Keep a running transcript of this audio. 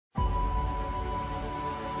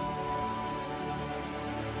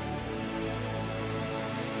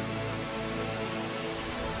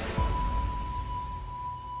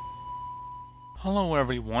Hello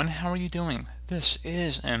everyone, how are you doing? This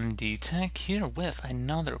is MD Tech here with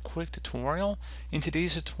another quick tutorial. In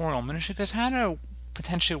today's tutorial, I'm going to show you guys how to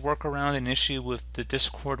potentially work around an issue with the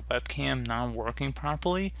Discord webcam not working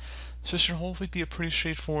properly. So this should hopefully be a pretty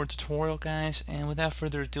straightforward tutorial, guys, and without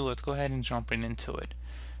further ado, let's go ahead and jump right into it.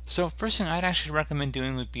 So first thing I'd actually recommend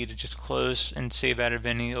doing would be to just close and save out of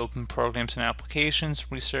any open programs and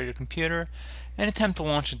applications, restart your computer, and attempt to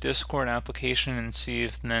launch a Discord application and see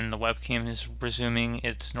if then the webcam is resuming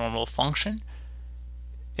its normal function.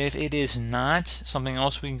 If it is not, something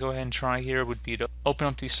else we can go ahead and try here would be to open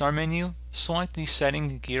up the start menu, select the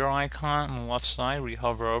setting gear icon on the left side where you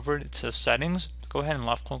hover over it. It says settings. Go ahead and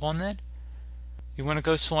left click on that. You want to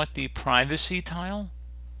go select the privacy tile,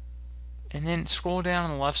 and then scroll down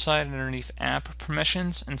on the left side underneath app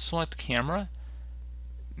permissions and select camera.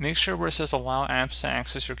 Make sure where it says allow apps to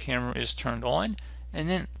access your camera is turned on,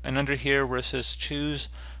 and under here where it says choose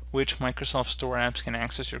which Microsoft Store apps can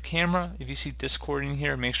access your camera, if you see Discord in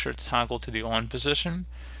here, make sure it's toggled to the on position.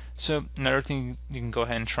 So another thing you can go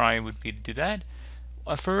ahead and try would be to do that.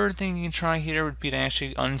 A further thing you can try here would be to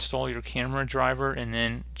actually uninstall your camera driver, and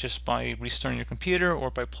then just by restarting your computer or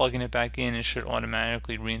by plugging it back in, it should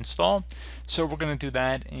automatically reinstall. So we're going to do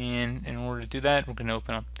that, and in order to do that, we're going to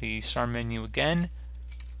open up the start menu again,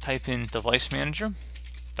 type in device manager.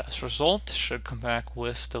 Best result should come back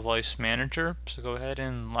with device manager, so go ahead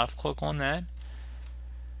and left click on that.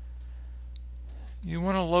 You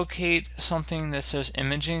want to locate something that says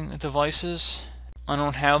imaging devices. I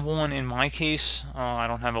don't have one in my case. I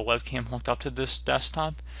don't have a webcam hooked up to this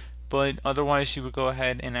desktop, but otherwise you would go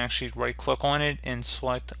ahead and actually right click on it and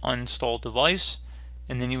select uninstall device,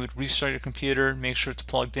 and then you would restart your computer, make sure it's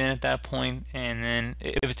plugged in at that point, and then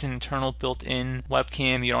if it's an internal built-in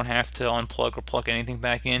webcam, you don't have to unplug or plug anything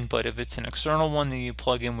back in, but if it's an external one that you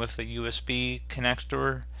plug in with a USB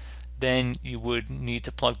connector, then you would need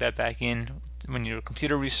to plug that back in when your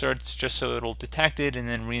computer restarts, just so it'll detect it and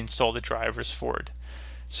then reinstall the drivers for it.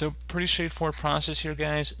 So pretty straightforward process here,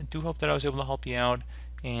 guys. I do hope that I was able to help you out,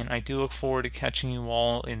 and I do look forward to catching you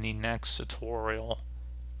all in the next tutorial.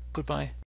 Goodbye.